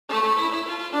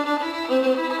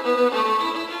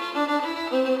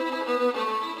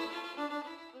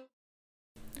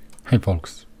Hi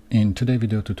folks, in today's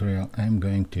video tutorial I'm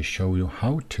going to show you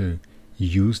how to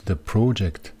use the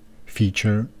project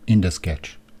feature in the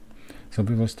sketch. So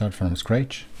we will start from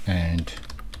scratch and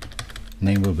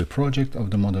name will be project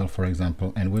of the model, for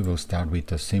example, and we will start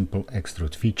with a simple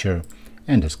extrude feature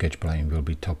and the sketch plane will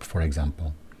be top, for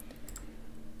example.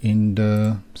 In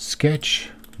the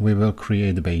sketch we will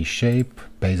create the base shape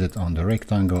based on the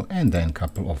rectangle and then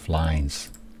couple of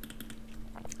lines.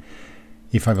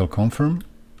 If I will confirm,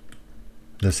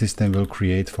 the system will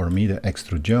create for me the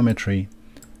extrude geometry,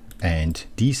 and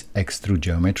these extrude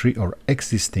geometry or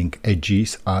existing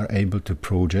edges are able to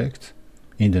project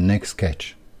in the next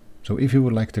sketch. So if you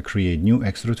would like to create new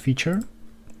extrude feature,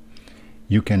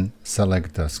 you can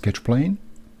select the sketch plane,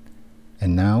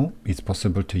 and now it's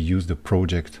possible to use the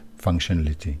project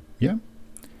functionality.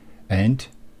 And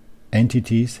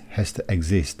entities has to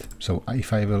exist. So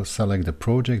if I will select the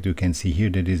project, you can see here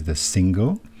that is the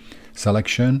single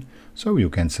selection. So you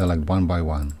can select one by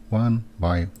one.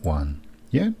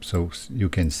 So you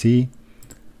can see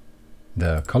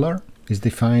the color is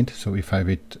defined. So if I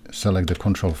would select the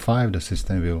Control 5, the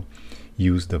system will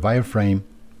use the wireframe,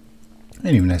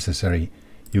 and if necessary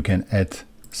you can add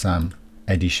some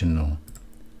additional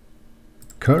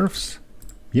curves.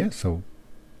 So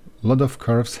a lot of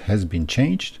curves has been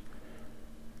changed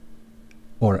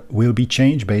or will be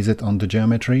changed based on the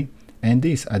geometry, and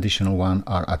these additional ones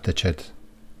are attached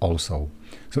also.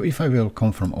 So if I will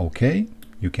confirm OK,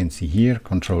 you can see here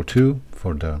Control 2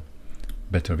 for the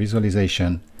better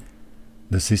visualization.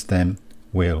 The system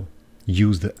will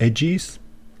use the edges,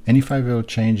 and if I will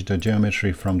change the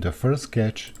geometry from the first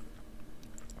sketch,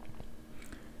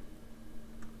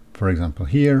 for example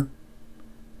here,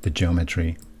 the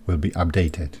geometry will be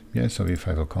updated. So if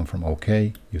I will confirm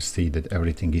OK, you see that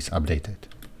everything is updated.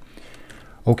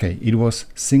 Okay, it was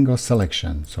single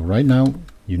selection. So right now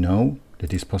you know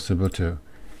that it's possible to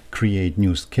create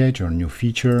new sketch or new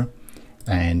feature,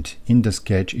 and in the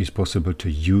sketch is possible to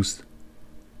use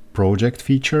project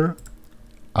feature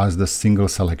as the single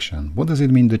selection. What does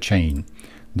it mean, the chain?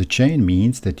 The chain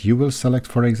means that you will select,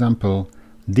 for example,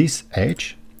 this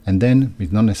edge, and then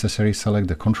it's not necessary select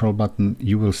the control button,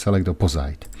 you will select the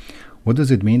opposite. What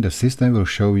does it mean? The system will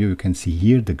show you, you can see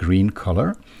here the green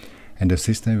color, and the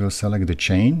system will select the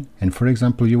chain, and for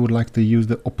example you would like to use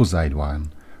the opposite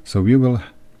one. So you will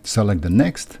select the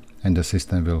next and the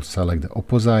system will select the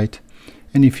opposite,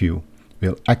 and if you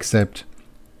will accept,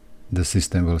 the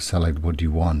system will select what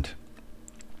you want.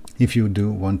 If you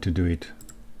do want to do it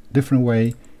different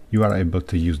way, you are able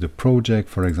to use the project,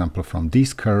 for example, from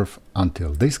this curve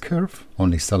until this curve.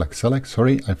 Only select.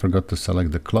 Sorry, I forgot to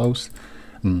select the close.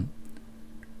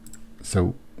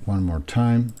 So one more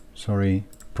time, sorry,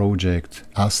 project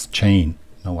as chain,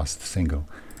 no as single,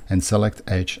 and select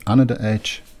edge, another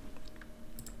edge,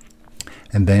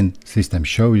 and then system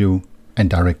show you, and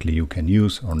directly you can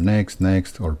use or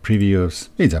next or previous,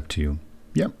 it's up to you.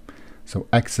 So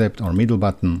accept or middle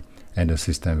button, and the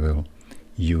system will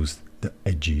use the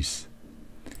edges.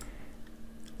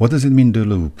 What does it mean, the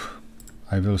loop?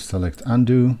 I will select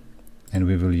undo, and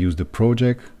we will use the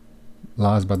project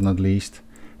last but not least,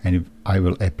 and I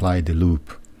will apply the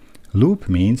loop. Loop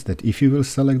means that if you will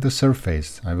select the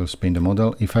surface, I will spin the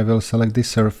model, if I will select this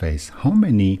surface, how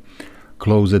many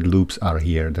closed loops are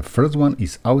here? The first one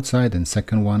is outside and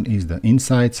second one is the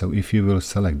inside. So if you will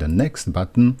select the next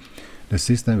button, the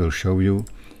system will show you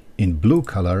in blue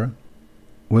color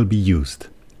will be used.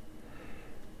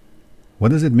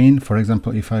 What does it mean? For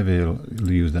example, if I will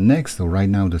use the next, so right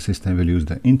now the system will use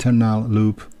the internal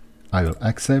loop, I will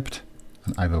accept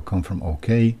and I will confirm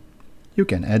OK. You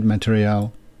can add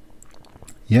material,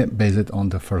 based on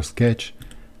the first sketch,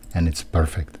 and it's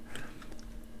perfect.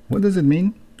 What does it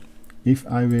mean? If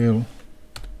I will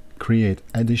create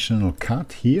additional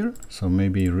cut here, so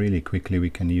maybe really quickly we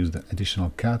can use the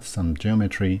additional cut, some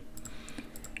geometry,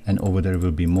 and over there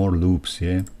will be more loops,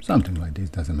 something like this,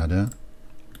 doesn't matter.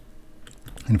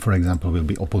 And for example will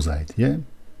be opposite,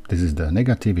 this is the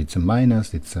negative, it's a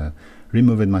minus, it's a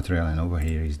removed material, and over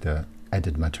here is the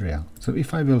added material. So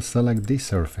if I will select this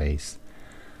surface,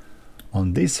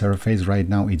 on this surface right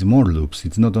now it's more loops,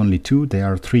 it's not only 2,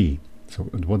 there are 3. So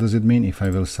what does it mean? If I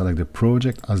will select the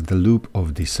project as the loop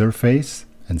of the surface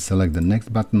and select the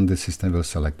next button, the system will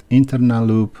select internal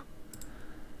loop,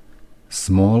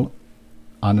 small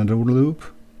another loop,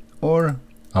 or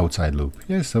outside loop.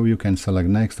 So you can select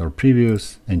next or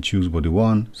previous and choose what you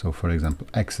want. So for example,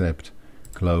 accept,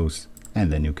 close,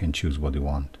 and then you can choose what you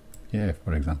want.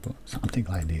 For example, something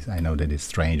like this. I know that is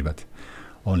strange, but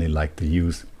only like to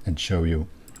use and show you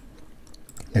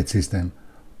that system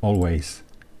always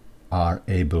are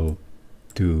able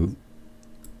to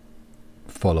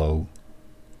follow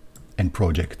and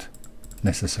project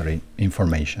necessary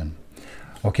information.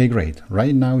 Okay, great.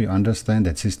 Right now you understand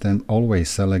that system always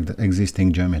select the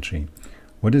existing geometry.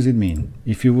 What does it mean?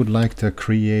 If you would like to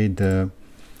create the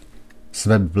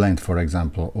swept blend, for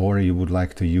example, or you would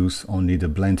like to use only the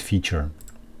blend feature.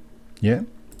 Yeah.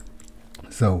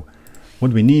 So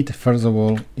what we need first of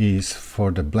all is for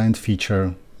the blend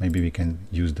feature, maybe we can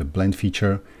use the blend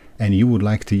feature, and you would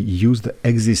like to use the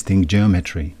existing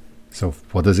geometry. So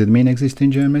what does it mean,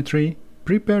 existing geometry?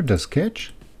 Prepare the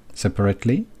sketch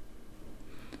separately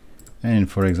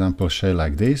and for example share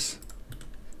like this.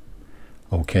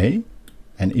 Okay,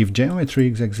 and if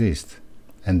geometries exist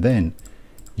and then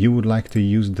you would like to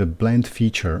use the blend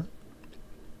feature,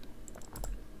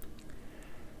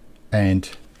 and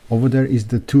over there is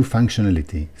the two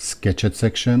functionality, sketched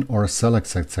section or select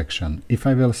section. If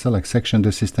I will select section,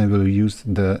 the system will use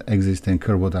the existing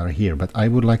curve what are here, but I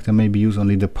would like to maybe use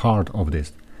only the part of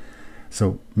this.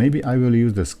 So maybe I will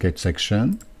use the sketch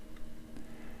section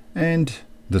and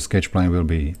the sketch plane will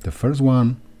be the first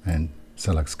one and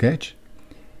select sketch.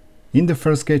 In the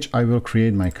first sketch I will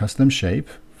create my custom shape,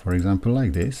 for example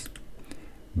like this,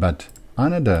 but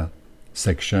another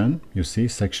section, you see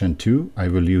section 2, I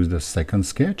will use the second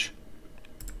sketch,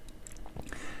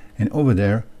 and over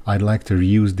there I'd like to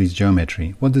reuse this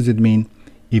geometry. What does it mean?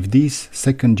 If this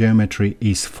second geometry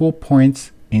is 4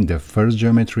 points, in the first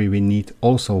geometry we need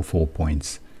also 4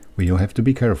 points. We have to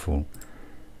be careful.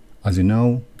 As you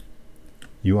know,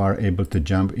 you are able to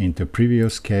jump into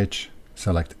previous sketch,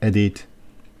 select edit,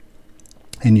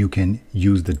 and you can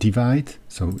use the divide.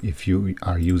 So if you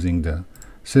are using the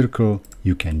circle,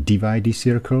 you can divide the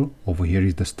circle. Over here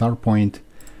is the start point,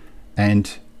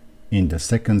 and in the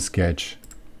second sketch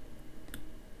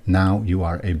now you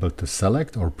are able to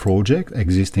select or project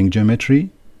existing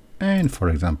geometry, and for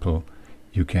example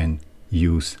you can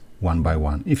use one by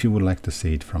one. If you would like to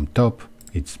see it from top,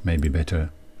 it's maybe better.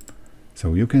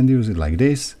 So you can use it like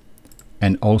this,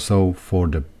 and also for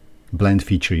the blend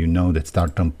feature you know that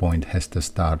starting point has to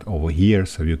start over here,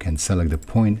 so you can select the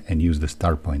point and use the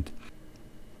start point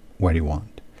where you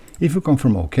want. If you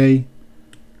confirm OK,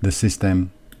 the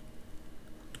system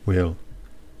will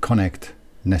connect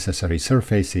necessary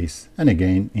surfaces, and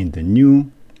again in the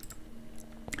new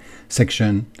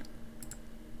section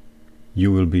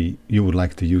you would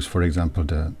like to use, for example,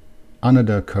 the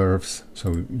another curves,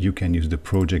 so you can use the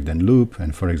project and loop,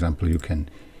 and for example you can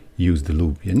use the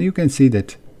loop, and you can see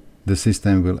that the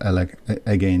system will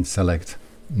again select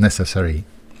necessary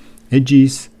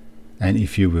edges, and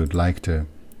if you would like to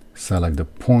select the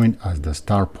point as the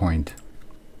start point,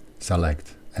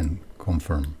 select and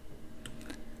confirm,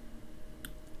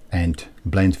 and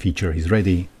blend feature is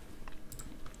ready,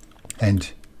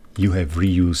 and you have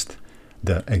reused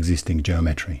the existing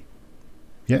geometry.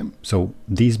 Yeah, so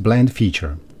this blend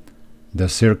feature, the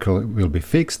circle will be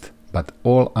fixed, but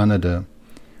all another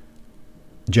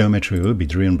geometry will be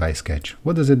driven by sketch.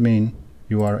 What does it mean?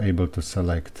 You are able to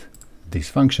select this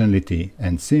functionality,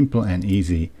 and simple and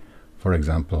easy, for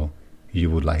example, you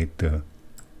would like to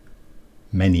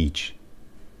manage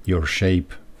your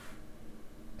shape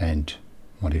and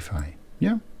modify.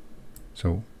 Yeah,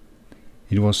 so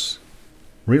it was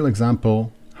real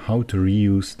example how to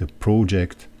reuse the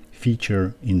project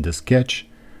feature in the sketch,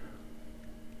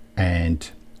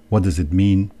 and what does it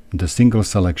mean, the single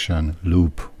selection,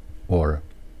 loop or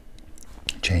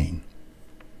chain.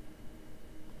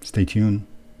 Stay tuned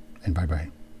and bye bye.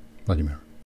 Vladimir.